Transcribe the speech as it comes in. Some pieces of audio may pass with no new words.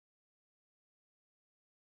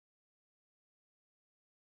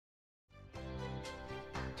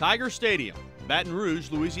Tiger Stadium, Baton Rouge,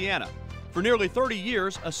 Louisiana. For nearly 30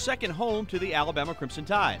 years, a second home to the Alabama Crimson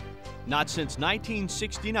Tide. Not since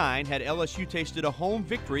 1969 had LSU tasted a home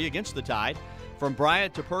victory against the Tide. From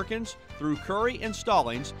Bryant to Perkins, through Curry and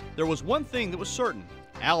Stallings, there was one thing that was certain: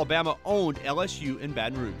 Alabama owned LSU in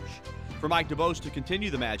Baton Rouge. For Mike DuBose to continue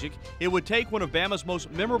the magic, it would take one of Bama's most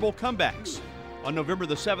memorable comebacks. On November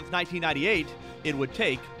the 7th, 1998, it would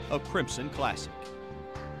take a Crimson Classic.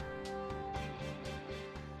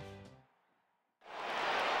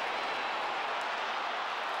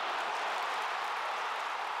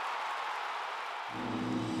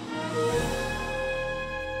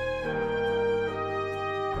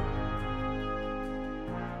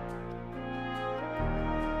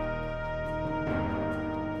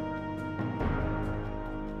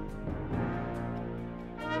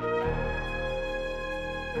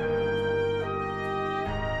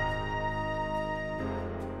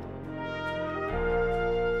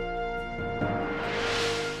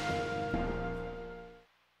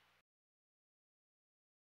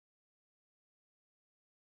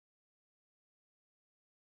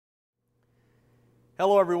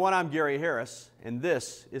 Hello everyone, I'm Gary Harris, and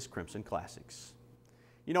this is Crimson Classics.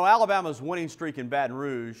 You know, Alabama's winning streak in Baton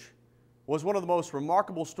Rouge was one of the most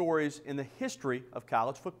remarkable stories in the history of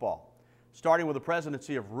college football. Starting with the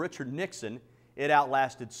presidency of Richard Nixon, it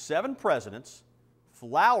outlasted 7 presidents,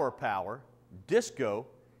 flower power, disco,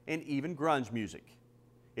 and even grunge music.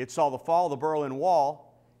 It saw the fall of the Berlin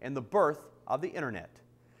Wall and the birth of the internet.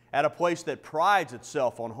 At a place that prides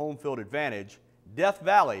itself on home field advantage, Death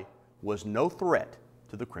Valley was no threat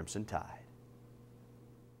to the Crimson Tide.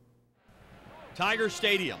 Tiger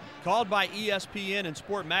Stadium, called by ESPN and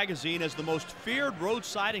Sport Magazine as the most feared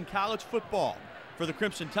roadside in college football. For the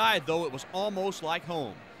Crimson Tide, though, it was almost like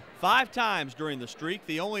home. 5 times during the streak,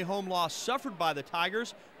 the only home loss suffered by the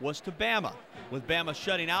Tigers was to Bama, with Bama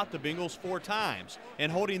shutting out the Bengals 4 times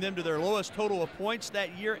and holding them to their lowest total of points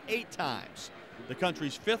that year 8 times. The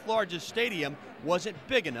country's 5th largest stadium wasn't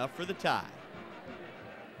big enough for the Tide.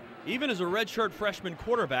 Even as a redshirt freshman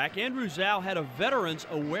quarterback, Andrew Zhao had a veteran's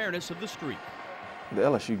awareness of the streak. The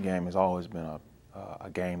LSU game has always been a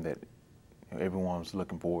game that everyone's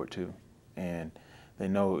looking forward to. And they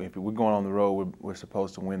know if we're going on the road, we're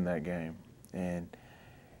supposed to win that game. And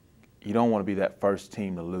you don't want to be that first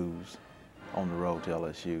team to lose on the road to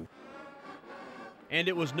LSU. And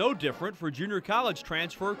it was no different for junior college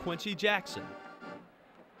transfer Quincy Jackson.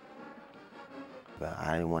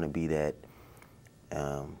 I didn't want to be that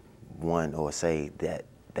one, or say that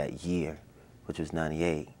year, which was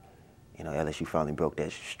 '98. You know, LSU finally broke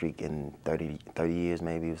that streak in 30 years,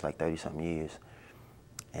 maybe. It was like 30-something years.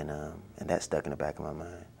 And that stuck in the back of my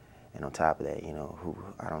mind. And on top of that, you know,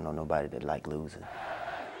 I don't know nobody that liked losing.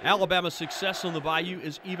 Alabama's success on the Bayou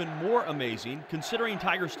is even more amazing, considering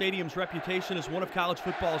Tiger Stadium's reputation as one of college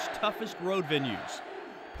football's toughest road venues.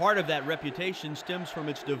 Part of that reputation stems from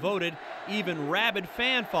its devoted, even rabid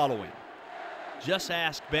fan following. Just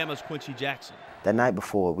ask Bama's Quincy Jackson. That night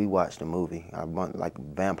before, we watched a movie, like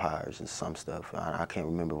vampires and some stuff. I can't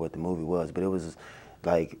remember what the movie was, but it was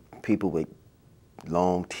like people with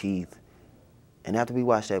long teeth. And after we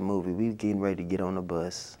watched that movie, we were getting ready to get on the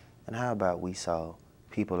bus. And how about we saw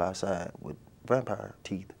people outside with vampire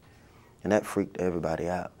teeth? And that freaked everybody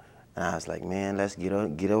out. And I was like, man, let's get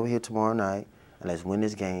over here tomorrow night and let's win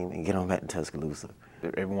this game and get on back to Tuscaloosa.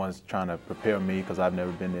 Everyone's trying to prepare me because I've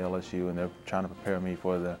never been to LSU, and they're trying to prepare me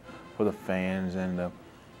for the fans and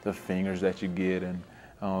the fingers that you get, and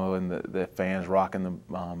the fans rocking the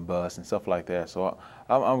bus and stuff like that. So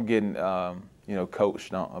I'm getting you know,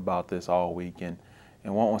 coached about this all week, and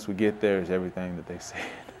once we get there, it's everything that they said.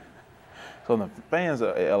 So the fans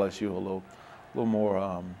at LSU are a little more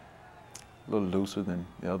a little looser than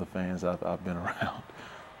the other fans I've been around.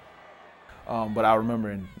 But I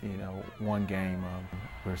remember in one game,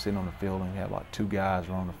 we were sitting on the field and we had like 2 guys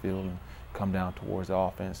run on the field and come down towards the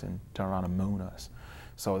offense and turn around and moon us.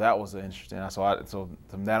 So that was interesting. So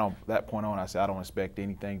from that point on, I said I don't expect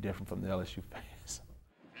anything different from the LSU fans.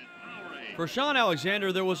 For Sean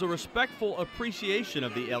Alexander, there was a respectful appreciation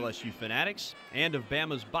of the LSU fanatics and of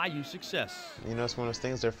Bama's Bayou success. You know, it's one of those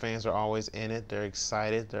things. Their fans are always in it. They're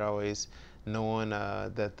excited. They're always knowing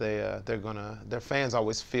that their fans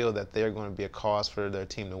always feel that they're going to be a cause for their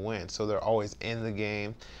team to win. So they're always in the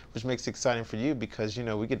game, which makes it exciting for you because, you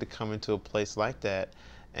know, we get to come into a place like that,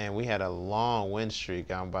 and we had a long win streak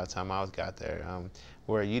by the time I got there,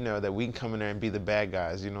 where, you know, that we can come in there and be the bad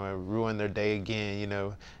guys, you know, and ruin their day again,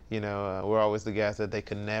 we're always the guys that they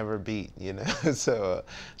could never beat, you know. So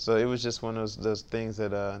it was just one of those things that,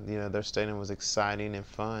 their stadium was exciting and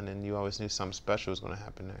fun, and you always knew something special was going to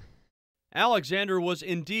happen there. Alexander was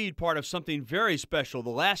indeed part of something very special the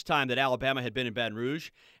last time that Alabama had been in Baton Rouge.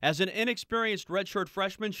 As an inexperienced redshirt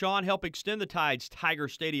freshman, Sean helped extend the Tide's Tiger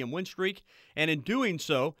Stadium win streak, and in doing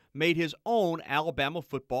so, made his own Alabama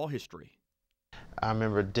football history. I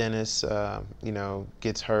remember Dennis,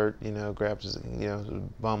 gets hurt, grabs his,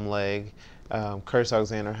 bum leg. Curtis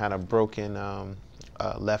Alexander had a broken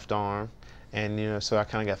left arm. And, so I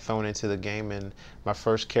kind of got thrown into the game, and my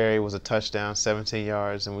first carry was a touchdown, 17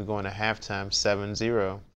 yards, and we go into halftime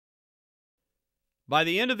 7-0. By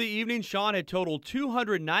the end of the evening, Sean had totaled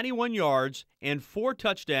 291 yards and 4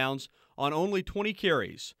 touchdowns on only 20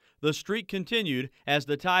 carries. The streak continued as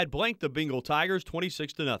the Tide blanked the Bengal Tigers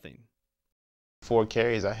 26-0. 4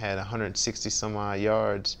 carries, I had 160 some odd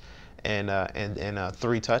yards and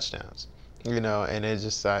 3 touchdowns. And it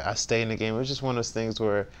just, I stayed in the game. It was just one of those things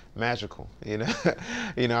where magical, I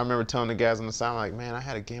remember telling the guys on the side, like, man, I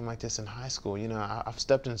had a game like this in high school. I've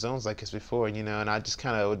stepped in zones like this before, and I just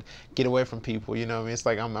kind of would get away from people, It's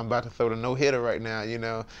like I'm about to throw the no-hitter right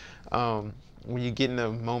now, When you get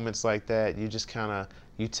into moments like that, you just kind of,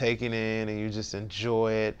 you take it in and you just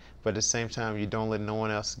enjoy it, but at the same time, you don't let no one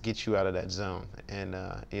else get you out of that zone. And,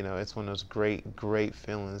 it's one of those great, great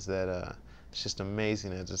feelings that it's just amazing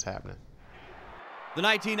that it's just happening. The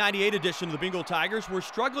 1998 edition of the Bengal Tigers were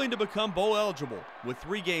struggling to become bowl eligible. With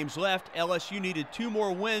 3 games left, LSU needed 2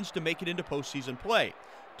 more wins to make it into postseason play.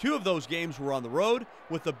 2 of those games were on the road,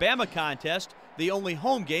 with the Bama contest the only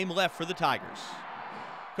home game left for the Tigers.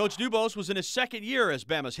 Coach Dubose was in his 2nd year as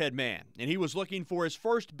Bama's head man, and he was looking for his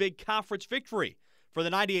first big conference victory. For the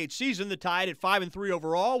 98 season, the Tide at 5-3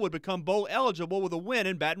 overall would become bowl eligible with a win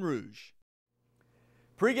in Baton Rouge.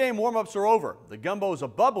 Pre-game warm-ups are over. The gumbos are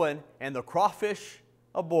bubbling and the crawfish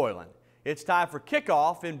are boiling. It's time for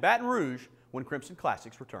kickoff in Baton Rouge when Crimson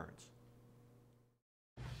Classics returns.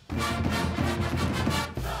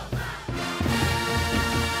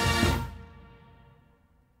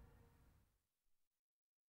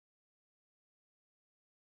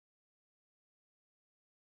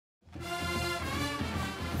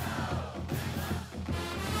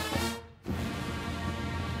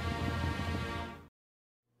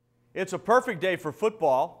 It's a perfect day for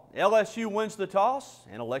football. LSU wins the toss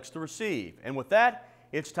and elects to receive. And with that,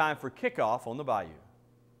 it's time for kickoff on the Bayou.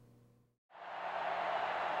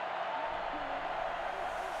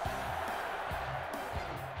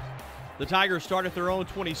 The Tigers start at their own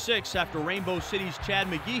 26 after Rainbow City's Chad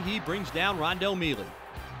McGehee brings down Rondell Mealy.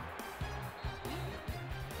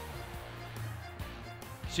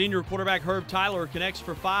 Senior quarterback Herb Tyler connects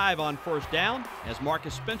for 5 on first down as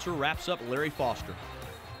Marcus Spencer wraps up Larry Foster.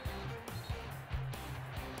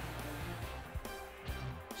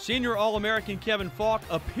 Senior All-American Kevin Falk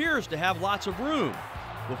appears to have lots of room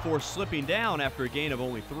before slipping down after a gain of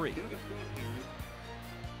only 3.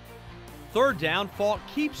 Third down, Falk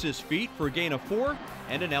keeps his feet for a gain of 4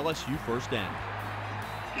 and an LSU first down.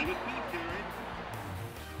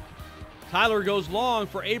 Tyler goes long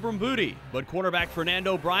for Abram Booty, but quarterback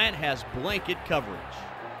Fernando Bryant has blanket coverage.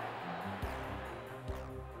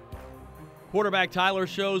 Quarterback Tyler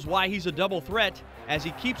shows why he's a double threat as he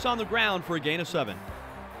keeps on the ground for a gain of 7.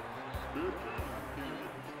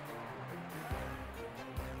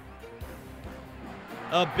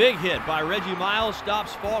 A big hit by Reggie Miles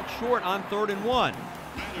stops Falk short on 3rd and 1.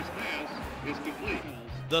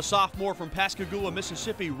 The sophomore from Pascagoula,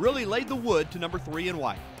 Mississippi really laid the wood to number 3 and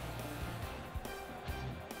White.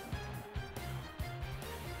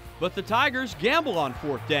 But the Tigers gamble on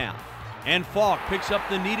 4th down, and Falk picks up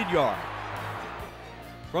the needed yard.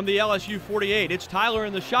 From the LSU 48, it's Tyler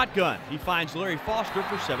in the shotgun. He finds Larry Foster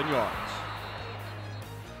for 7 yards.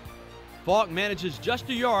 Falk manages just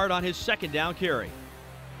a yard on his 2nd down carry.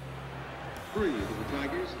 3 for the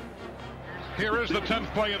Tigers. Here is the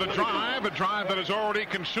 10th play of the drive, a drive that has already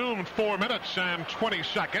consumed 4 minutes and 20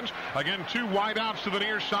 seconds. Again, 2 wideouts to the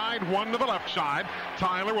near side, 1 to the left side.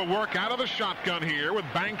 Tyler will work out of the shotgun here with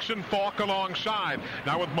Banks and Falk alongside.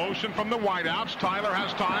 Now with motion from the wideouts, Tyler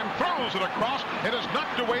has time, throws it across. It is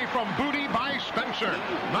knocked away from Booty by Spencer.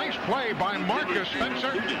 Nice play by Marcus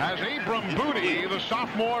Spencer as Abram Booty, the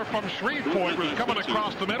sophomore from Shreveport, was coming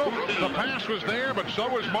across the middle. The pass was there, but so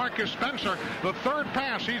was Marcus Spencer. The 3rd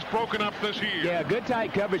pass he's broken up this year. Yeah, good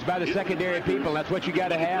tight coverage by the secondary people. That's what you got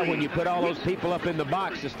to have when you put all those people up in the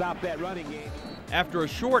box to stop that running game. After a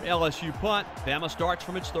short LSU punt, Bama starts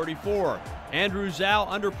from its 34. Andrew Zhao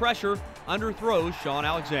under pressure, underthrows Sean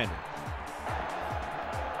Alexander.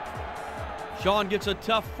 Sean gets a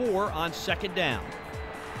tough 4 on 2nd down.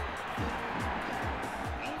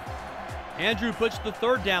 Andrew puts the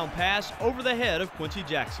 3rd down pass over the head of Quincy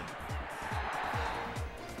Jackson.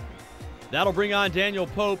 That'll bring on Daniel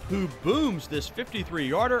Pope, who booms this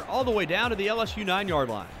 53-yarder all the way down to the LSU 9-yard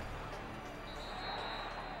line.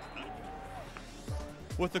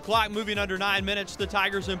 With the clock moving under 9 minutes, the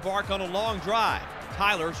Tigers embark on a long drive.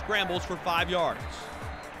 Tyler scrambles for 5 yards.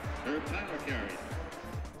 Tyler carries.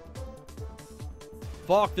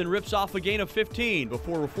 Falk then rips off a gain of 15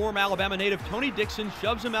 before Reform Alabama native Tony Dixon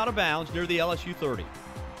shoves him out of bounds near the LSU 30.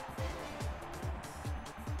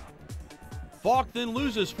 Falk then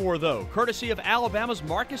loses 4, though, courtesy of Alabama's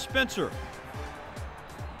Marcus Spencer.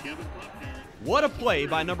 What a play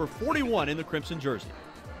by number 41 in the crimson jersey.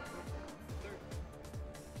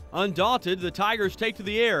 Undaunted, the Tigers take to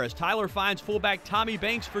the air as Tyler finds fullback Tommy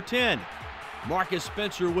Banks for 10. Marcus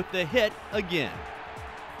Spencer with the hit again.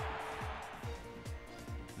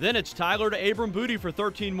 Then it's Tyler to Abram Booty for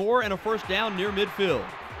 13 more and a first down near midfield.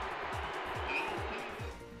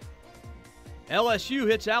 LSU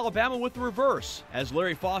hits Alabama with the reverse as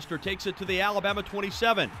Larry Foster takes it to the Alabama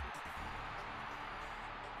 27.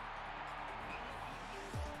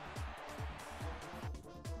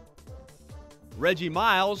 Reggie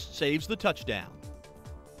Miles saves the touchdown.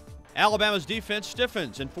 Alabama's defense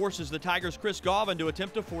stiffens and forces the Tigers' Chris Gauvin to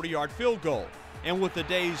attempt a 40-yard field goal. And with the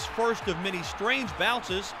day's first of many strange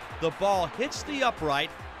bounces, the ball hits the upright,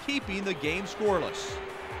 keeping the game scoreless.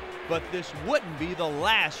 But this wouldn't be the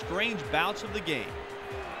last strange bounce of the game.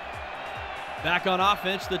 Back on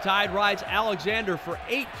offense, the Tide rides Alexander for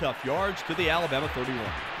 8 tough yards to the Alabama 31.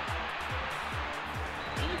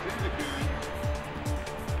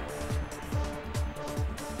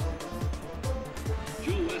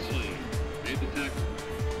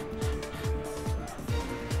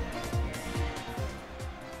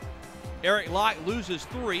 Eric Locke loses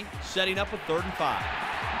 3, setting up a 3rd and 5.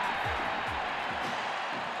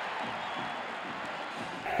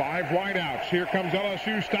 5 wideouts. Here comes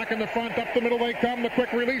LSU stack in the front. Up the middle they come. The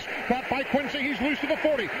quick release. Caught by Quincy. He's loose to the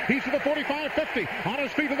 40. He's to the 45, 50. On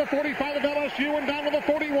his feet to the 45 of LSU and down to the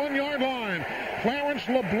 41-yard line. Clarence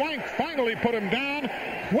LeBlanc finally put him down.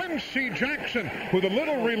 Quincy Jackson with a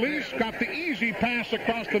little release got the easy pass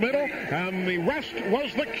across the middle, and the rest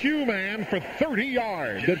was the Q-man for 30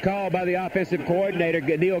 yards. Good call by the offensive coordinator,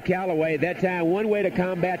 Neil Callaway. That time, one way to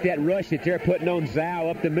combat that rush that they're putting on Zhao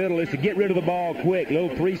up the middle is to get rid of the ball quick. Little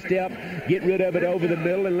 3-step, get rid of it over the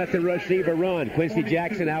middle and let the receiver run. Quincy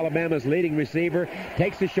Jackson, Alabama's leading receiver,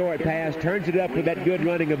 takes the short pass, turns it up with that good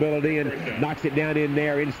running ability, and knocks it down in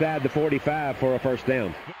there inside the 45 for a first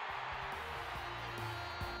down.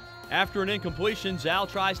 After an incompletion, Zhao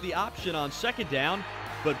tries the option on 2nd down,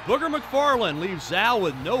 but Booger McFarland leaves Zhao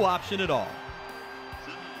with no option at all.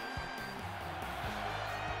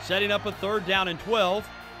 Setting up a 3rd down and 12.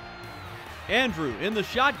 Andrew in the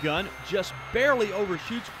shotgun just barely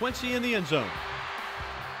overshoots Quincy in the end zone.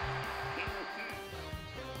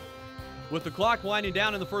 With the clock winding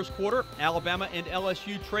down in the first quarter, Alabama and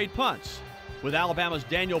LSU trade punts, with Alabama's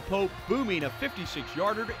Daniel Pope booming a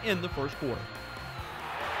 56-yarder to end the first quarter.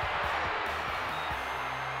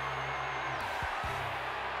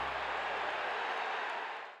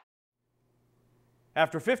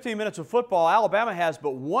 After 15 minutes of football, Alabama has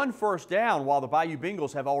but 1 first down, while the Bayou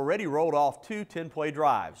Bengals have already rolled off 2 10-play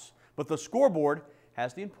drives. But the scoreboard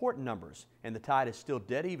has the important numbers, and the Tide is still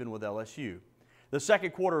dead even with LSU. The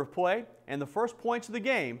second quarter of play and the first points of the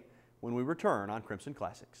game when we return on Crimson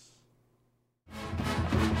Classics.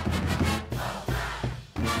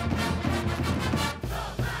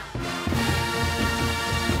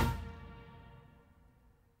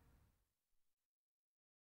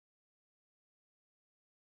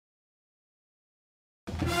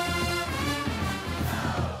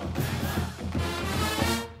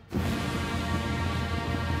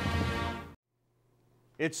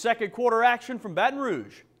 It's second quarter action from Baton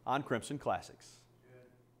Rouge on Crimson Classics.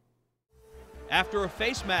 After a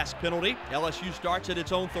face mask penalty, LSU starts at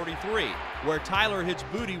its own 33, where Tyler hits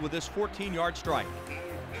Booty with this 14-yard strike.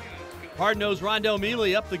 Hard-nosed Rondell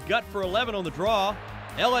Mealy up the gut for 11 on the draw.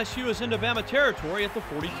 LSU is into Bama territory at the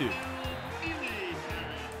 42.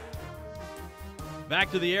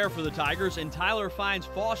 Back to the air for the Tigers, and Tyler finds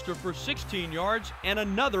Foster for 16 yards and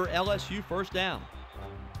another LSU first down.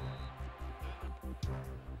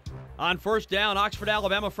 On first down, Oxford,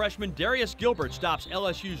 Alabama freshman Darius Gilbert stops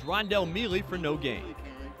LSU's Rondell Mealy for no gain.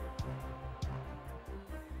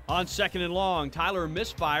 On 2nd and long, Tyler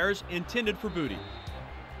misfires, intended for Booty.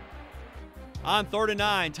 On 3rd and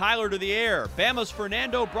 9, Tyler to the air. Bama's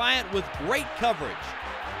Fernando Bryant with great coverage.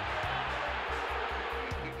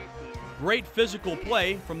 Great physical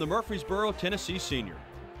play from the Murfreesboro, Tennessee senior.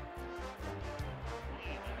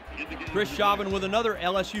 Chris Chauvin with another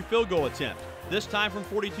LSU field goal attempt. this time from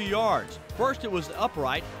 42 yards. First it was the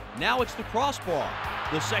upright, now it's the crossbar.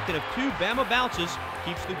 The second of two Bama bounces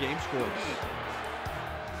keeps the game scoreless.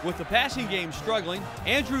 With the passing game struggling,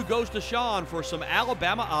 Andrew goes to Sean for some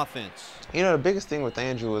Alabama offense. You know, the biggest thing with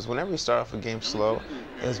Andrew is whenever he started off a game slow,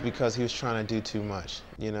 is because he was trying to do too much,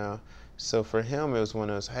 you know. So for him, it was one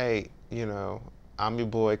of those, hey, you know, I'm your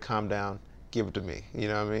boy, calm down, give it to me. You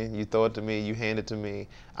know what I mean? You throw it to me, you hand it to me,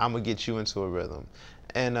 I'm going to get you into a rhythm.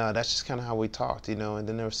 And that's just kind of how we talked, you know. And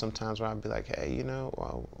then there were some times where I'd be like, hey,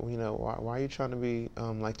 why are you trying to be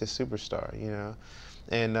like this superstar, you know?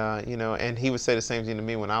 And, and he would say the same thing to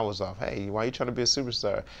me when I was off. Hey, why are you trying to be a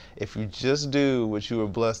superstar? If you just do what you were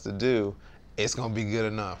blessed to do, it's going to be good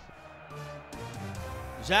enough.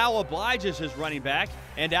 Zal obliges his running back,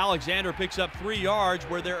 and Alexander picks up 3 yards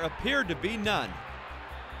where there appeared to be none.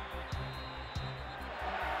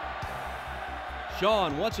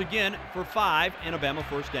 Sean once again for 5 and a Bama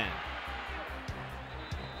first down.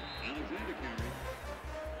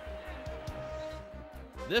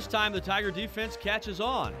 This time the Tiger defense catches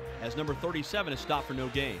on as number 37 is stopped for no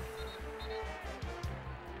gain.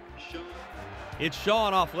 It's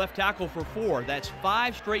Sean off left tackle for 4. That's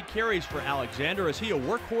 5 straight carries for Alexander. Is he a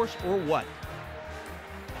workhorse or what?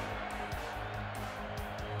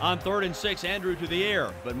 On 3rd and 6, Andrew to the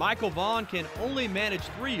air, but Michael Vaughn can only manage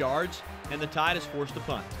 3 yards, and the Tide is forced to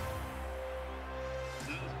punt.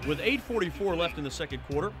 With 8:44 left in the second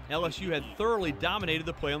quarter, LSU had thoroughly dominated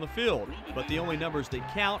the play on the field, but the only numbers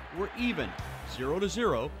that count were even,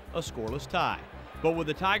 0-0, a scoreless tie. But with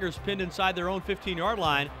the Tigers pinned inside their own 15-yard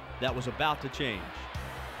line, that was about to change.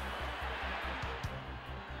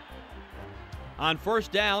 On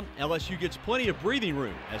first down, LSU gets plenty of breathing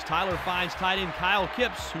room as Tyler finds tight end Kyle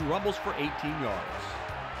Kipps, who rumbles for 18 yards.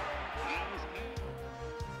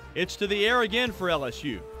 It's to the air again for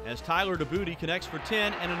LSU as Tyler DeBooty connects for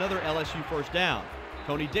 10 and another LSU first down.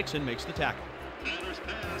 Tony Dixon makes the tackle.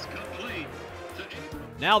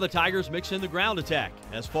 Now the Tigers mix in the ground attack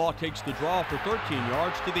as Falk takes the draw for 13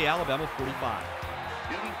 yards to the Alabama 45.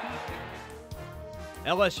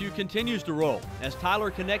 LSU continues to roll as Tyler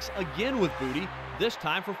connects again with Booty, this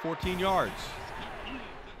time for 14 yards.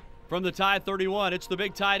 From the Tide 31, it's the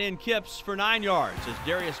big tight end Kipps for 9 yards as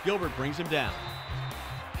Darius Gilbert brings him down.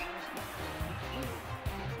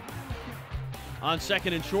 On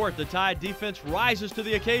second and short, the Tide defense rises to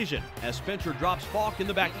the occasion as Spencer drops Falk in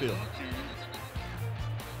the backfield.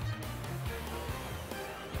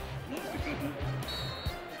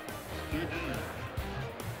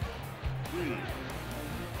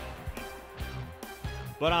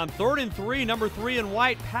 But on 3rd and 3, number 3 and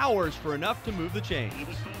White powers for enough to move the chains.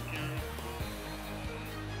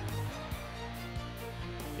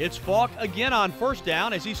 It's Falk again on first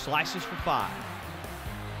down as he slices for 5.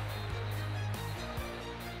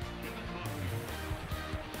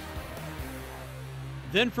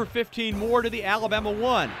 Then for 15 more to the Alabama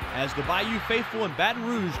 1 as the Bayou faithful and Baton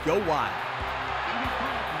Rouge go wild.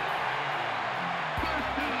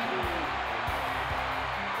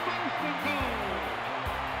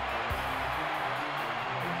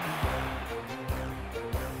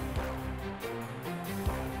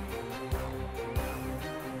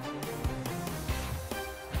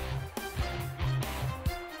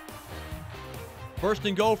 First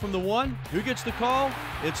and goal from the 1. Who gets the call?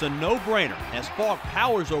 It's a no-brainer as Falk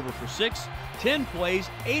powers over for 6, 10 plays,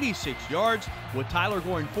 86 yards, with Tyler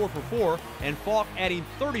going 4 for 4 and Falk adding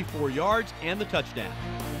 34 yards and the touchdown.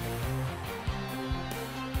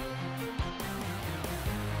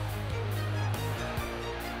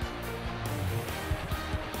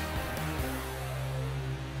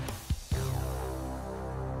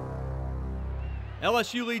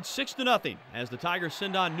 LSU leads 6-0 as the Tigers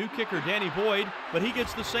send on new kicker Danny Boyd, but he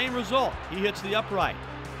gets the same result. He hits the upright.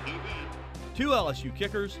 2 LSU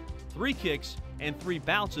kickers, 3 kicks, and 3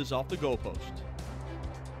 bounces off the goalpost.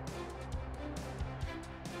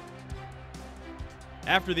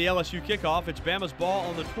 After the LSU kickoff, it's Bama's ball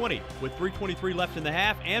on the 20 with 3:23 left in the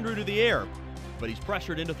half. Andrew to the air, but he's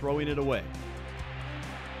pressured into throwing it away.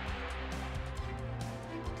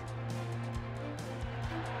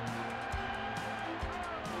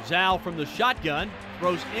 Zal from the shotgun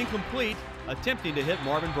throws incomplete, attempting to hit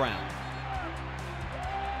Marvin Brown.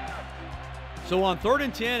 So on 3rd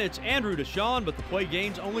and 10, it's Andrew to Sean, but the play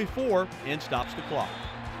gains only 4 and stops the clock.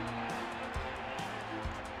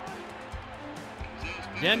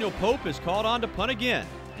 Daniel Pope is called on to punt again,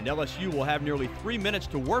 and LSU will have nearly 3 minutes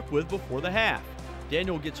to work with before the half.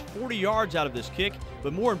 Daniel gets 40 yards out of this kick,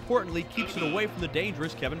 but more importantly, keeps it away from the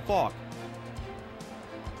dangerous Kevin Falk.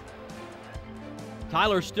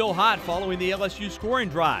 Tyler's still hot following the LSU scoring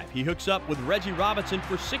drive. He hooks up with Reggie Robinson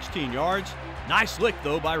for 16 yards, Nice lick,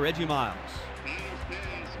 though, by Reggie Miles.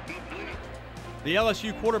 The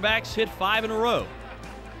LSU quarterbacks hit 5 in a row.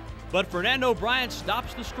 But Fernando Bryant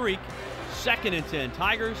stops the streak. 2nd and 10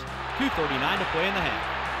 Tigers, 2:39 to play in the half.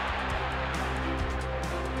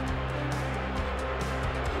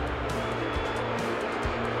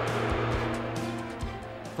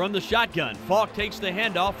 From the shotgun, Falk takes the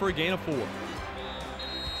handoff for a gain of 4.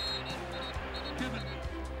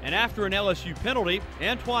 And after an LSU penalty,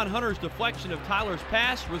 Antoine Hunter's deflection of Tyler's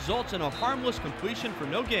pass results in a harmless completion for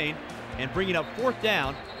no gain, and bringing up 4th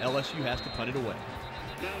down, LSU has to punt it away.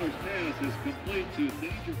 Tyler's pass is complete to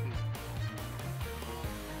Dangerfield.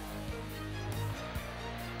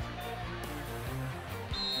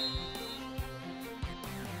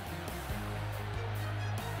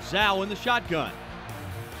 Zhao in the shotgun.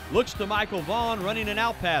 Looks to Michael Vaughn running an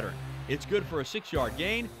out pattern. It's good for a 6-yard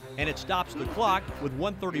gain, and it stops the clock with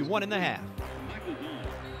 1:31 in the half.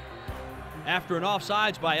 After an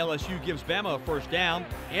offsides by LSU gives Bama a 1st down,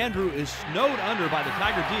 Andrew is snowed under by the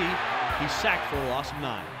Tiger D. He's sacked for a loss of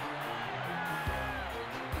 9.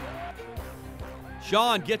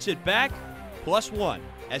 Sean gets it back, +1,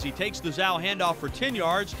 as he takes the Zhao handoff for 10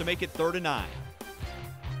 yards to make it 3rd and 9.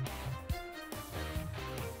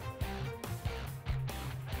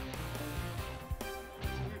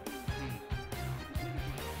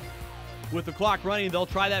 With the clock running, they'll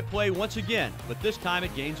try that play once again, but this time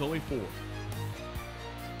it gains only 4.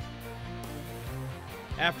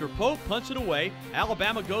 After Pope punts it away,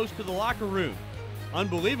 Alabama goes to the locker room,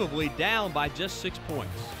 unbelievably down by just 6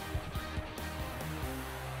 points.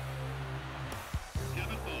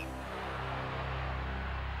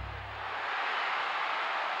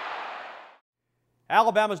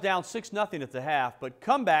 Alabama's down 6-0 at the half, but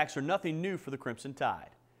comebacks are nothing new for the Crimson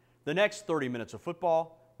Tide. The next 30 minutes of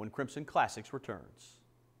football when Crimson Classics returns.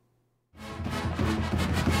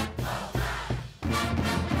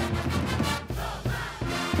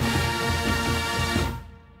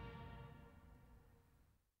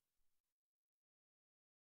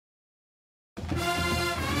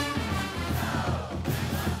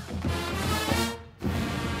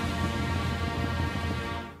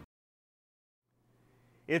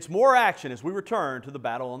 It's more action as we return to the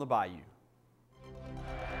battle on the Bayou.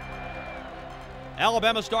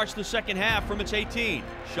 Alabama starts the second half from its 18.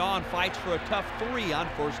 Sean fights for a tough 3 on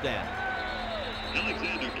 1st down.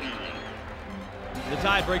 Alexander carry. The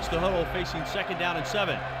Tide breaks the huddle facing 2nd down and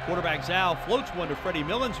 7. Quarterback Zhao floats one to Freddie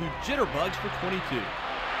Millens, who jitterbugs for 22.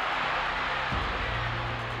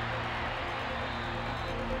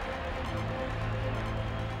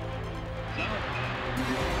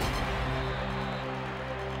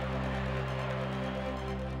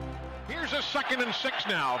 Here's a 2nd and 6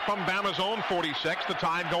 now from Bama's own 46. The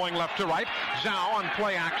Tide going left to right. Zhao on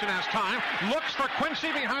play action has time. Looks for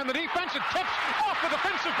Quincy behind the defense. It tips off the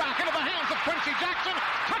defensive back into the hands of Quincy Jackson.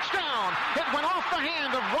 Touchdown! It went off the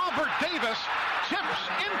hand of Robert Davis. Tips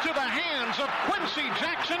into the hands of Quincy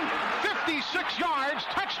Jackson. 56 yards.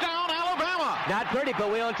 Touchdown, Alabama. Not pretty,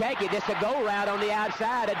 but we'll take it. Just a go route on the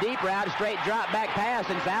outside, a deep route, a straight drop back pass,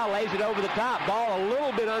 and Zhao lays it over the top. Ball a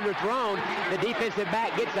little bit underthrown. The defensive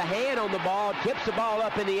back gets a hand on the ball, tips the ball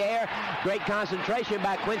up in the air. Great concentration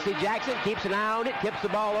by Quincy Jackson. Keeps an eye on it, tips the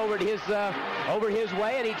ball over to his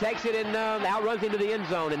way, and he takes it and outruns into the end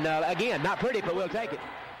zone. And again, not pretty, but we'll take it.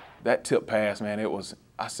 That tip pass, man, it was,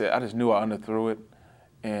 I just knew I underthrew it,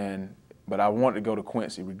 but I wanted to go to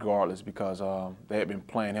Quincy regardless because they had been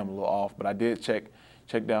playing him a little off. But I did check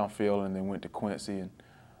downfield and then went to Quincy, and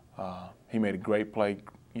he made a great play,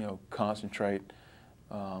 concentrate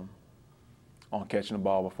on catching the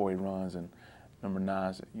ball before he runs. And number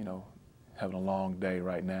 9's, having a long day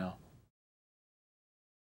right now.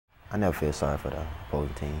 I never feel sorry for the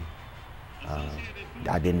opposing team.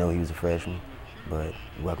 I didn't know he was a freshman, but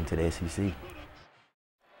welcome to the SEC.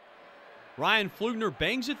 Ryan Flugner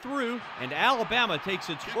bangs it through, and Alabama takes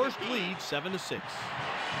its first lead, 7-6.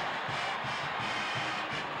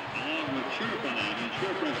 Along with SurePrime and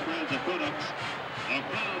SurePress brands of products are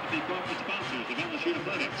proud to be corporate sponsors of LSU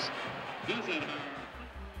Athletics. Visit our...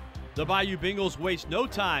 The Bayou Bengals waste no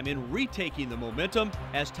time in retaking the momentum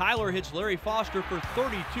as Tyler hits Larry Foster for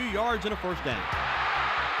 32 yards and a 1st down.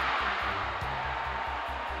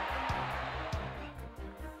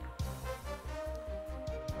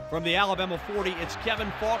 From the Alabama 40, it's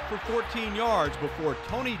Kevin Falk for 14 yards before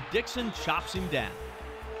Tony Dixon chops him down.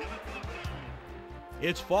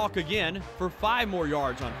 It's Falk again for 5 more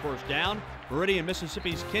yards on 1st down. Meridian,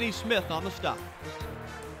 Mississippi's Kenny Smith on the stop.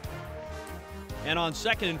 And on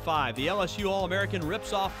 2nd and 5, the LSU All-American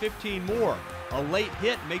rips off 15 more. A late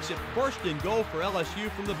hit makes it 1st and goal for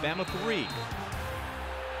LSU from the Bama 3.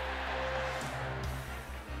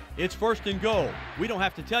 It's 1st and goal. We don't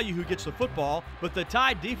have to tell you who gets the football, but the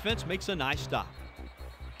Tide defense makes a nice stop.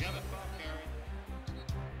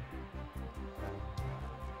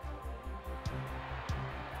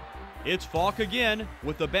 It's Falk again,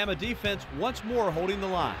 with the Bama defense once more holding the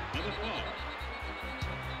line.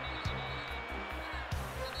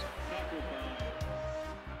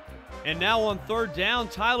 And now on 3rd down,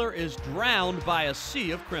 Tyler is drowned by a sea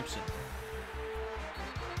of crimson.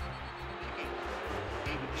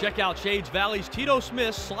 Check out Shades Valley's Tito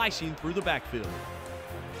Smith slicing through the backfield.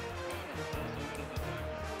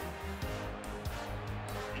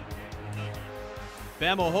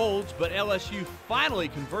 Bama holds, but LSU finally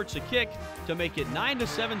converts a kick to make it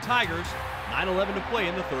 9-7 Tigers, 9:11 to play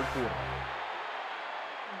in the 3rd quarter.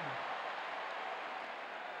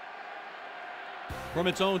 From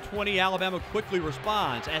its own 20, Alabama quickly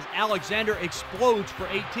responds as Alexander explodes for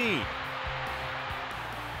 18.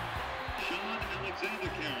 Sean Alexander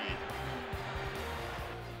carry.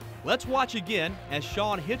 Let's watch again as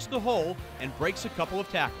Sean hits the hole and breaks a couple of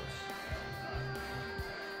tackles.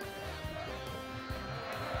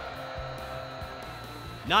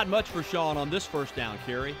 Not much for Sean on this 1st down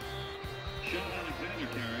carry. Sean Alexander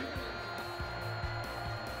carry.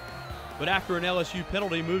 But after an LSU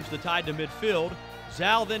penalty moves the Tide to midfield,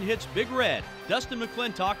 Zal then hits Big Red, Dustin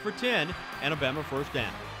McClintock for 10, and a Bama 1st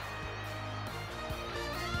down.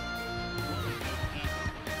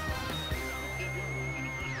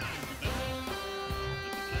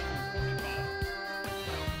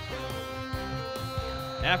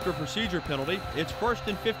 After a procedure penalty, it's 1st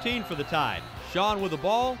and 15 for the Tide. Sean with the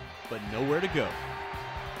ball, but nowhere to go.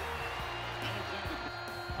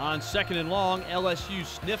 On 2nd and long, LSU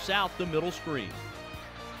sniffs out the middle screen.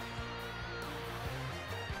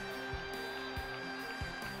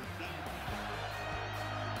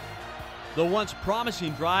 The once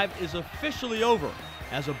promising drive is officially over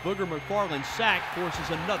as a Booger McFarland sack forces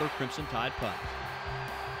another Crimson Tide punt.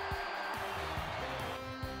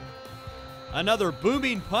 Another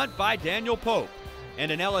booming punt by Daniel Pope, and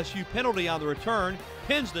an LSU penalty on the return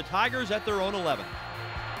pins the Tigers at their own 11.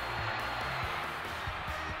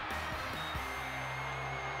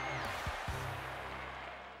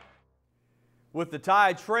 With the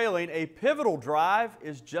Tide trailing, a pivotal drive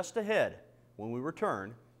is just ahead when we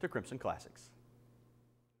return to Crimson Classics.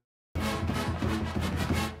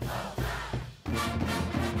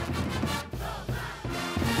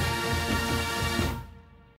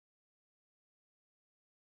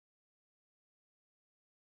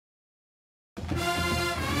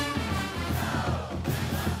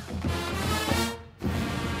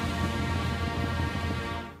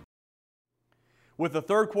 With the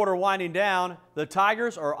 3rd quarter winding down, the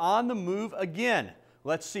Tigers are on the move again.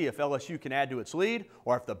 Let's see if LSU can add to its lead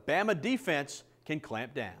or if the Bama defense can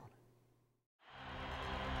clamp down.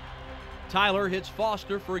 Tyler hits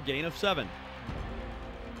Foster for a gain of 7.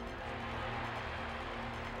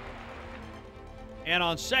 And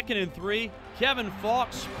on 2nd and 3, Kevin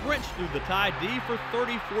Falk sprints through the Tide D for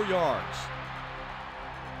 34 yards.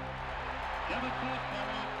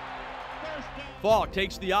 Falk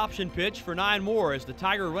takes the option pitch for 9 more as the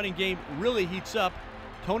Tiger running game really heats up.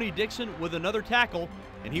 Tony Dixon with another tackle,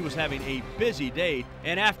 and he was having a busy day.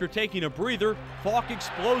 And after taking a breather, Falk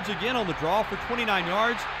explodes again on the draw for 29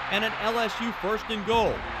 yards and an LSU 1st and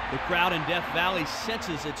goal. The crowd in Death Valley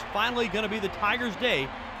senses it's finally going to be the Tigers' day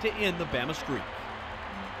to end the Bama streak.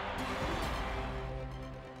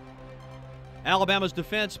 Alabama's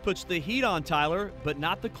defense puts the heat on Tyler, but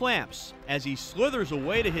not the clamps, as he slithers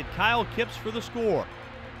away to hit Kyle Kipps for the score.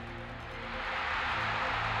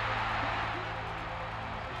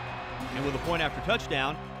 And with a point after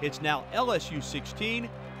touchdown, it's now LSU 16,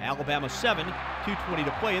 Alabama 7, 2:20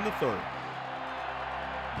 to play in the 3rd.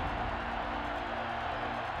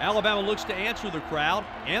 Alabama looks to answer the crowd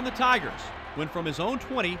and the Tigers, when from his own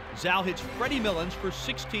 20, Zal hits Freddie Millens for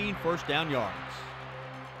 16 1st down yards.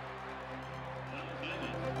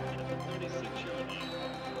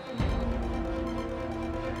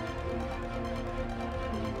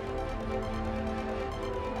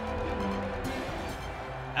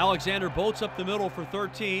 Alexander bolts up the middle for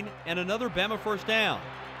 13 and another Bama 1st down.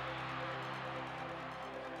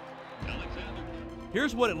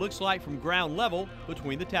 Here's what it looks like from ground level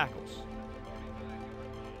between the tackles.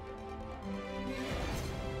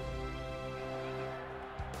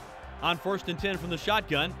 On 1st and 10 from the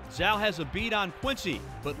shotgun, Zal has a beat on Quincy,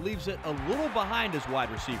 but leaves it a little behind his wide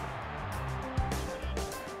receiver.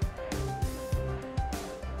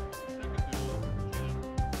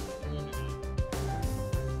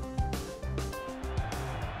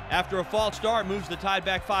 After a false start moves the Tide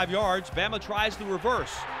back 5 yards, Bama tries the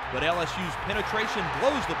reverse. but LSU's penetration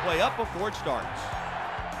blows the play up before it starts.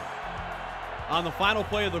 On the final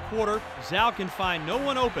play of the quarter, Zal can find no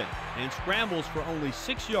one open and scrambles for only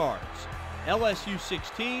 6 yards. LSU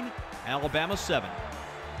 16, Alabama 7.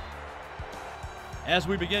 As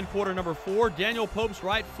we begin quarter number 4, Daniel Pope's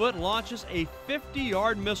right foot launches a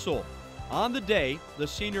 50-yard missile. On the day, the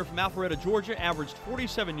senior from Alpharetta, Georgia, averaged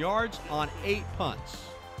 47 yards on 8 punts.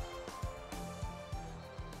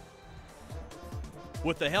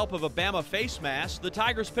 With the help of a Bama face mask, the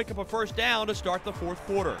Tigers pick up a first down to start the fourth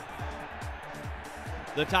quarter.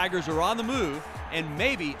 The Tigers are on the move and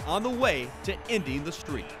maybe on the way to ending the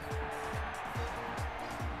streak.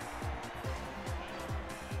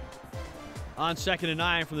 On 2nd and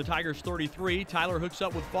 9 from the Tigers 33, Tyler hooks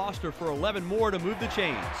up with Foster for 11 more to move the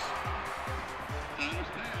chains.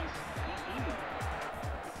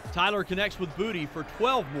 Tyler connects with Booty for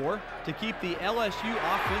 12 more to keep the LSU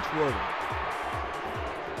offense rolling.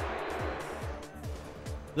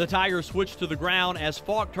 The Tigers switch to the ground as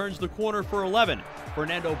Falk turns the corner for 11.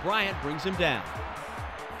 Fernando Bryant brings him down.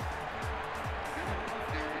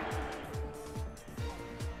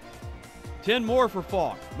 Ten more for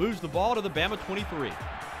Falk. Moves the ball to the Bama 23.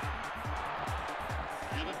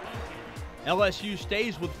 LSU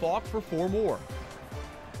stays with Falk for 4 more.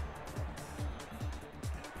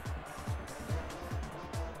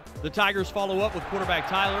 The Tigers follow up with quarterback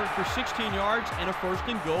Tyler for 16 yards and a first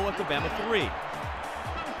and goal at the Bama 3.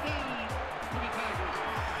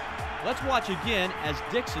 Let's watch again as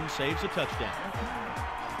Dixon saves a touchdown.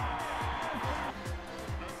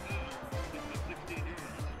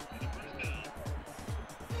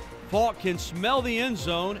 Falk can smell the end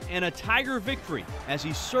zone and a Tiger victory as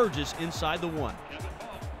he surges inside the 1.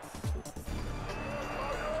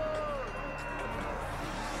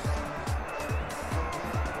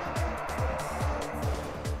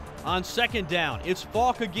 On 2nd down, it's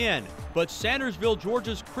Falk again, but Sandersville,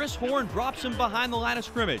 Georgia's Chris Horn drops him behind the line of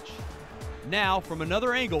scrimmage. Now from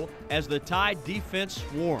another angle as the Tide defense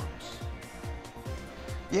swarms.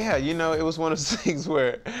 Yeah, you know, it was one of those things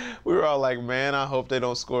where we were all like, man, I hope they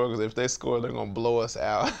don't score, because if they score, they're going to blow us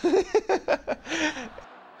out.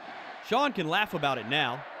 Sean can laugh about it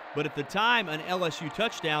now, but at the time, an LSU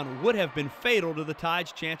touchdown would have been fatal to the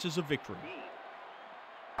Tide's chances of victory.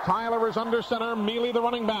 Tyler is under center. Mealy, the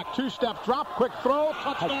running back. 2-step drop, quick throw,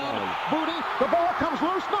 touchdown. Booty, the ball comes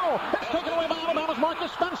loose. No, it's taken away by Alabama's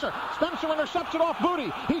Marcus Spencer. Spencer intercepts it off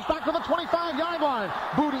Booty. He's back to the 25-yard line.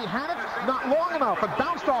 Booty had it, not long enough. It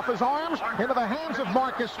bounced off his arms into the hands of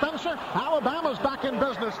Marcus Spencer. Alabama's back in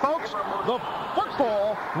business, folks. The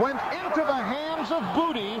football went into the hands of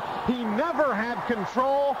Booty. He never had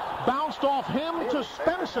control. Bounced off him to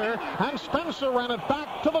Spencer, and Spencer ran it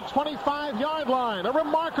back to the 25-yard line. A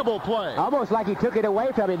remarkable play. Almost like he took it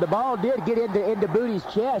away from him. The ball did get into Booty's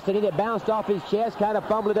chest, and then it bounced off his chest, kind of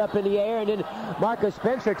fumbled it up in the air, and then Marcus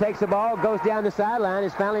Spencer takes the ball, goes down the sideline,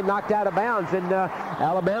 is finally knocked out of bounds, and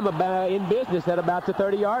Alabama in business at about the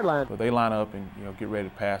 30-yard line. But they line up and get ready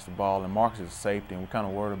to pass the ball, and Marcus is safety, and we're kind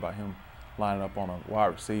of worried about him lining up on a wide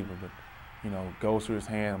receiver, but goes through his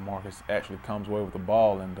hand, and Marcus actually comes away with the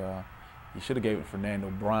ball, and he should have gave it to Fernando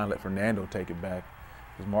Bryant, let Fernando take it back,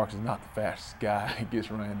 because Marcus is not the fastest guy. He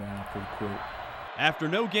gets ran down pretty quick. After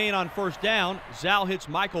no gain on first down, Zal hits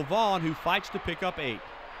Michael Vaughn, who fights to pick up 8.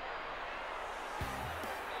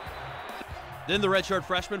 Then the redshirt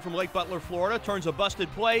freshman from Lake Butler, Florida, turns a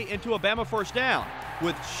busted play into a Bama first down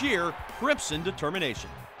with sheer crimson determination.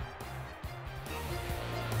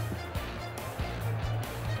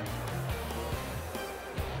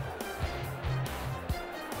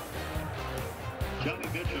 Johnny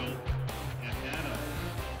Mitchell and Anna.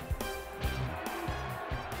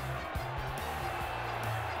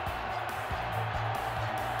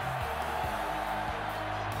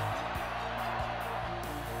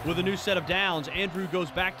 With a new set of downs, Andrew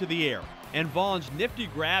goes back to the air, and Vaughn's nifty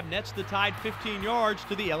grab nets the Tide 15 yards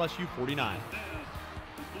to the LSU 49.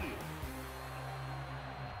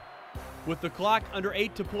 With the clock under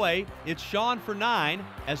 8 to play, it's Sean for 9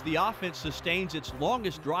 as the offense sustains its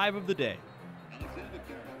longest drive of the day.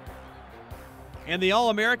 And the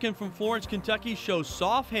All-American from Florence, Kentucky shows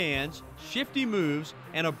soft hands, shifty moves,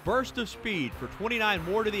 and a burst of speed for 29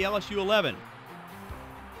 more to the LSU 11.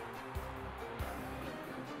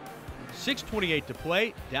 6:28 to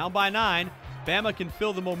play, down by 9. Bama can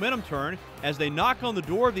feel the momentum turn as they knock on the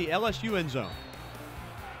door of the LSU end zone.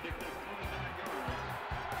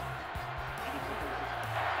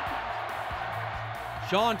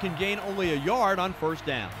 Sean can gain only a yard on first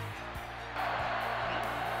down.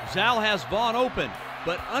 Zal has Vaughn open,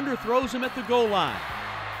 but underthrows him at the goal line.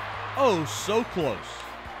 Oh, so close.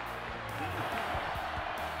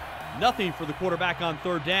 Nothing for the quarterback on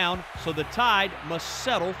third down, so the Tide must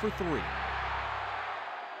settle for 3.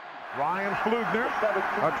 Ryan Flugner,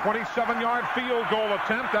 a 27-yard field goal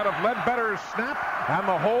attempt out of Ledbetter's snap, and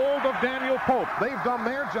the hold of Daniel Pope. They've done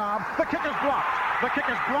their job. The kick is blocked. The kick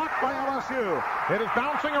is blocked by LSU. It is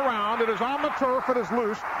bouncing around. It is on the turf. It is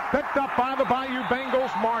loose. Picked up by the Bayou Bengals.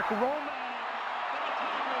 Mark Roman.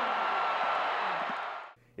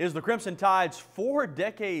 Is the Crimson Tide's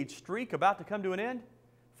 4-decade streak about to come to an end?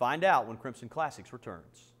 Find out when Crimson Classics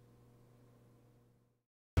returns.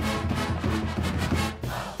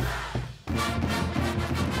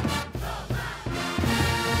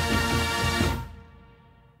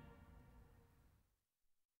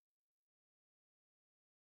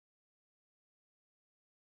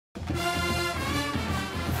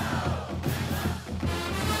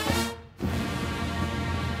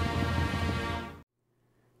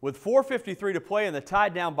 With 4:53 to play and the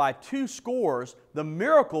Tide down by 2 scores, the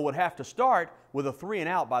miracle would have to start with a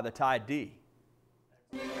 3-and-out by the Tide D.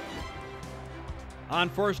 On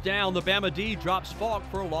first down, the Bama D drops Falk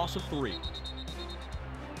for a loss of 3.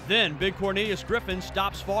 Then Big Cornelius Griffin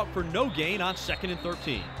stops Falk for no gain on 2nd and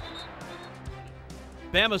 13.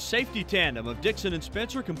 Bama's safety tandem of Dixon and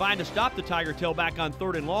Spencer combined to stop the Tiger tailback on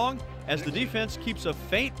 3rd and long as the defense keeps a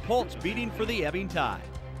faint pulse beating for the ebbing Tide.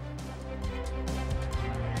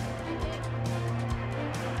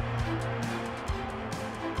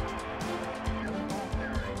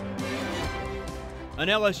 An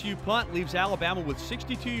LSU punt leaves Alabama with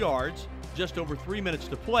 62 yards, just over 3 minutes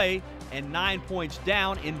to play, and 9 points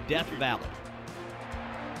down in Death Valley.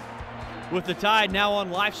 With the Tide now on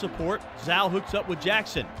life support, Zal hooks up with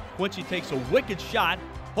Jackson. Quincy takes a wicked shot,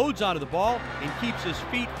 holds onto the ball, and keeps his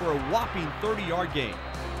feet for a whopping 30-yard gain.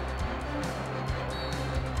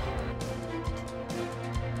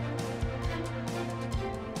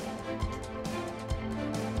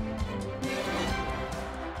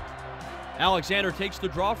 Alexander takes the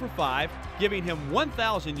draw for 5, giving him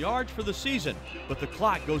 1,000 yards for the season, but the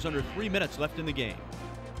clock goes under 3 minutes left in the game.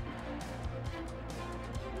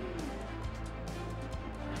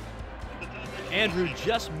 Andrew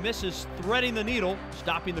just misses threading the needle,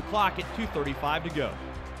 stopping the clock at 2:35 to go.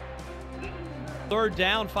 3rd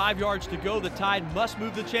down, 5 yards to go. The Tide must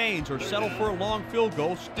move the chains or settle for a long field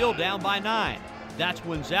goal, still down by 9. That's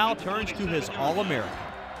when Zal turns to his All-American.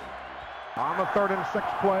 On the 3rd and 6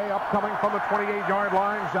 play, upcoming from the 28-yard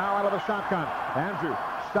line, Zal out of the shotgun. Andrew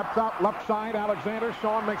steps out left side. Alexander.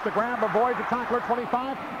 Sean makes the grab, avoids the tackler.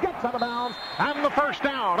 25, gets out of bounds, and the first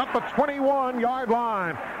down at the 21-yard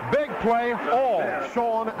line. Big play, all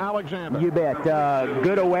Sean Alexander. You bet.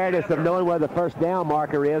 Good awareness of knowing where the first down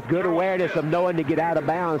marker is. Good awareness of knowing to get out of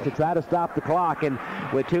bounds to try to stop the clock. And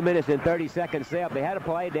with 2 minutes and 30 seconds left, they had a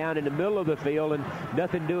play down in the middle of the field and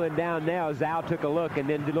nothing doing down now. Zal took a look and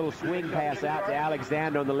then did a little swing pass out to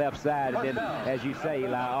Alexander on the left side. And then, as you say,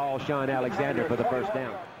 Eli, all Sean Alexander for the first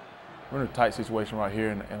down. We're in a tight situation right here,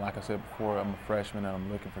 and like I said before, I'm a freshman and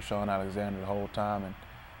I'm looking for Sean Alexander the whole time,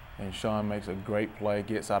 and Sean makes a great play,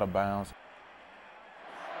 gets out of bounds.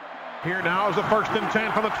 Here now is the 1st and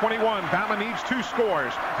 10 for the 21. Bama needs 2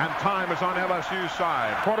 scores, and time is on LSU's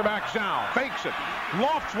side. Quarterback Zal fakes it,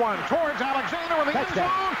 lofts one towards Alexander in the end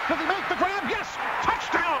zone. Does he make the grab? Yes!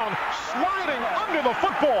 Touchdown! Sliding under the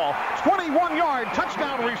football. 21-yard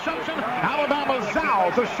touchdown reception. Alabama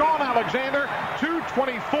Zal to Sean Alexander.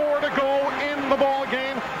 2:24 to go in the ball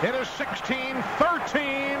game. It is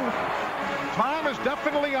 16-13. Time is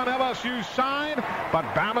definitely on LSU's side, but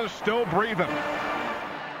Bama's still breathing.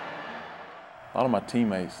 A lot of my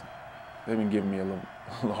teammates, they've been giving me a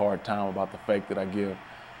little hard time about the fake that I give,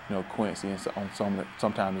 Quincy on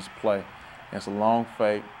sometimes this play. And it's a long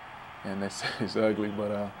fake, and they say it's ugly,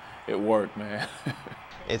 but it worked, man.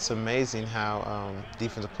 It's amazing how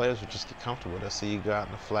defensive players would just get comfortable with us. So you go out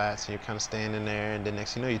in the flats, and you're kind of standing there, and the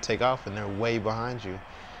next thing you know, you take off, and they're way behind you.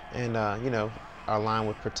 And, our line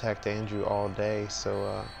would protect Andrew all day,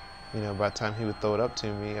 so by the time he would throw it up to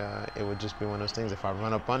me, it would just be one of those things. If I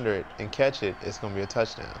run up under it and catch it, it's going to be a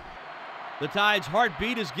touchdown. The Tide's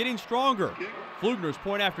heartbeat is getting stronger. Flugner's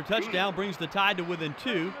point after touchdown brings the Tide to within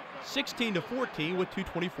 2, 16-14 with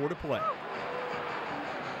 2:24 to play.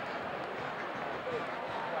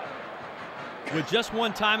 With just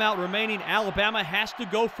 1 timeout remaining, Alabama has to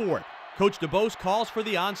go for it. Coach DeBose calls for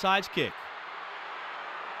the onside kick.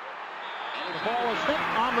 The ball is hit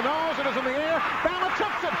on the nose. It is in the air. Bama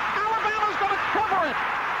tips it. Alabama's going to cover it.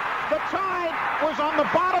 The Tide was on the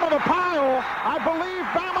bottom of the pile. I believe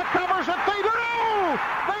Bama covers it. They do!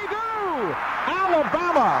 They do!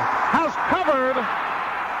 Alabama has covered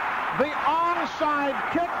the onside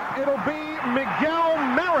kick. It'll be Miguel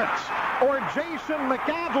Merritt or Jason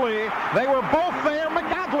McAdley. They were both there.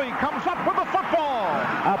 McAdley comes up with the football.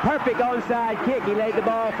 A perfect onside kick. He laid the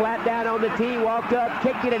ball flat down on the tee, walked up,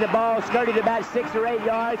 kicked it, and the ball skirted about 6 or 8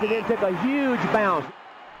 yards, and then took a huge bounce.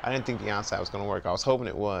 I didn't think the onside was going to work. I was hoping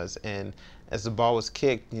it was. And as the ball was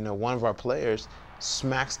kicked, you know, one of our players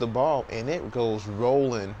smacks the ball, and it goes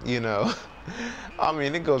rolling, you know. I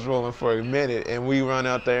mean, it goes rolling for a minute, and we run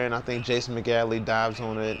out there, and I think Jason McAdley dives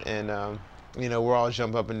on it, and, you know, we're all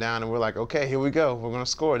jump up and down, and we're like, okay, here we go. We're going to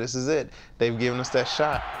score. This is it. They've given us that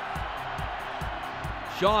shot.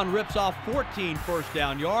 Sean rips off 14 first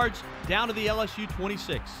down yards down to the LSU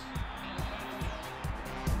 26.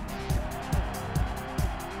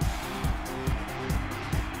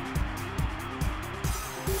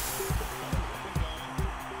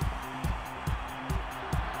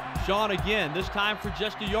 Sean again, this time for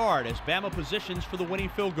just a yard as Bama positions for the winning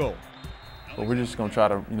field goal. But we're just going to try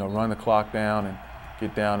to, you know, run the clock down and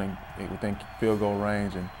get down and within field goal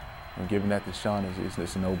range, and giving that to Sean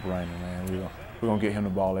it's a no-brainer, man. We're going to get him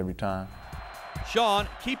the ball every time. Sean,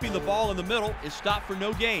 keeping the ball in the middle, is stopped for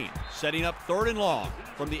no gain, setting up 3rd and long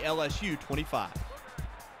from the LSU 25.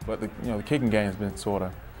 But the kicking game has been sort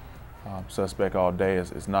of suspect all day.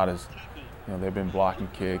 It's not as, you know, they've been blocking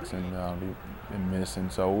kicks and been missing.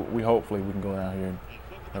 So hopefully we can go down here and,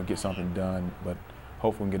 you know, get something done. But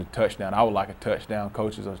hopefully we can get a touchdown. I would like a touchdown.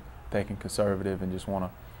 Coaches are thinking conservative and just want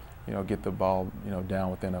to, you know, get the ball, you know, down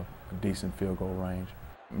within a decent field goal range.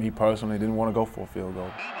 Me personally didn't want to go for a field goal.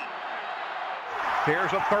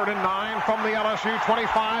 Here's a 3rd and 9 from the LSU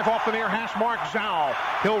 25 off the near hash mark. Zhao.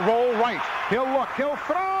 He'll roll right. He'll look. He'll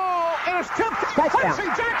throw. And it's tipped. Quincy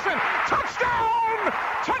Jackson. Touchdown!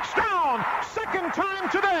 Touchdown! Second time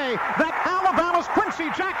today that Alabama's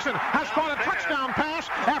Quincy Jackson has caught a touchdown pass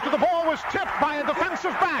after the ball was tipped by a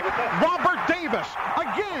defensive back. Robert Davis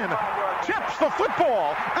again tips the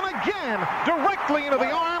football, and again directly into the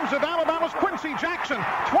arms of Alabama's Quincy Jackson.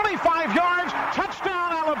 25 yards.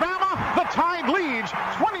 Touchdown Alabama. The Tide leads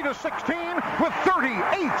 20-16 with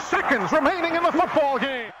 38 seconds remaining in the football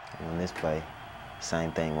game. On this play,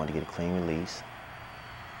 same thing, wanted to get a clean release,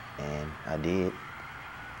 and I did.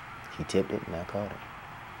 He tipped it, and I caught it.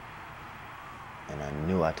 And I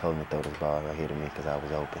knew I told him to throw this ball right here to me because I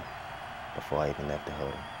was open before I even left the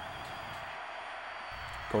huddle.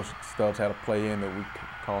 Coach Stubbs had a play in that we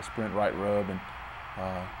call sprint right rub, and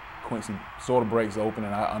Quincy sort of breaks open,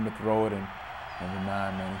 and I underthrow it, and the 9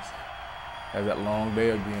 man has that long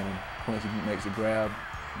day again, and Quincy makes a grab.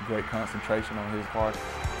 Great concentration on his part.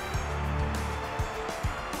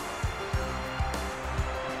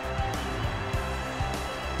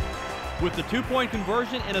 With the 2-point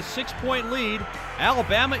conversion and a 6-point lead,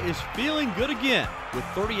 Alabama is feeling good again with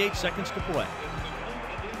 38 seconds to play.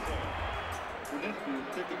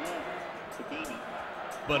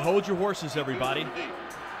 But hold your horses, everybody.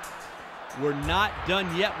 We're not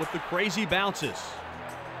done yet with the crazy bounces.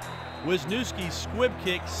 Wisniewski's squib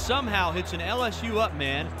kick somehow hits an LSU up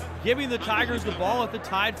man, giving the Tigers the ball at the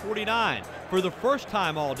Tide 49. For the first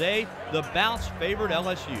time all day, the bounce favored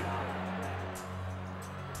LSU.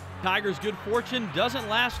 Tigers' good fortune doesn't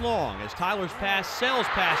last long as Tyler's pass sails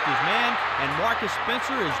past his man, and Marcus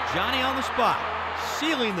Spencer is Johnny on the spot,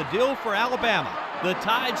 sealing the deal for Alabama. The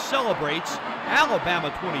Tide celebrates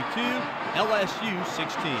Alabama 22, LSU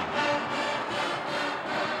 16.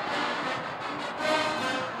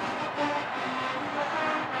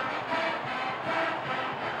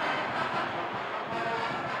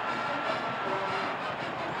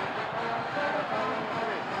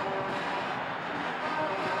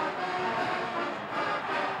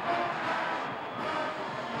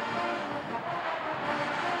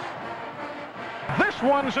 This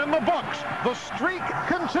one's in the books. The streak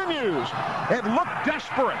continues. It looked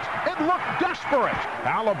desperate. It looked desperate.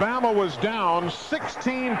 Alabama was down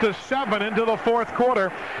 16-7 into the 4th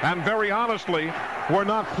quarter, and very honestly, we're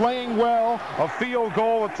not playing well. A field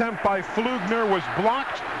goal attempt by Flugner was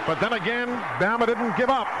blocked, but then again, Bama didn't give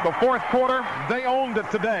up. The 4th quarter, they owned it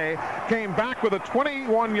today. Came back with a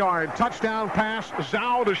 21-yard touchdown pass,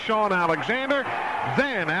 Zhao to Sean Alexander.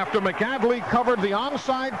 Then, after McAdley covered the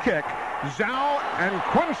onside kick, Zhao and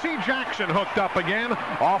Quincy Jackson hooked up again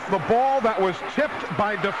off the ball that was tipped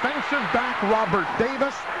by defensive back Robert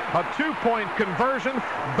Davis. A 2-point conversion.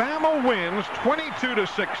 Bama wins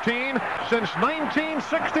 22-16. Since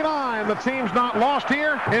 1969, the team's not lost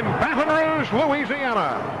here in Baton Rouge,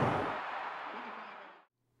 Louisiana.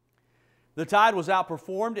 The Tide was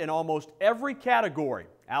outperformed in almost every category.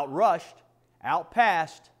 Outrushed,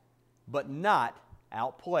 outpassed, but not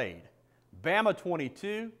outplayed. Bama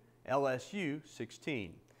 22, LSU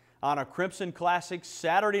 16. On a Crimson Classic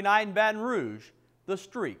Saturday night in Baton Rouge, the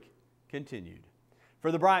streak continued.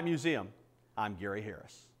 For the Bryant Museum, I'm Gary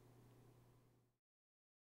Harris.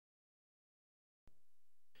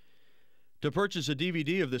 To purchase a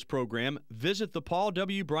DVD of this program, visit the Paul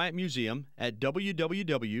W. Bryant Museum at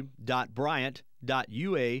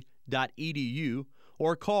www.bryant.ua.edu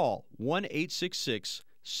or call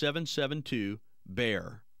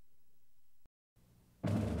 1-866-772-BEAR.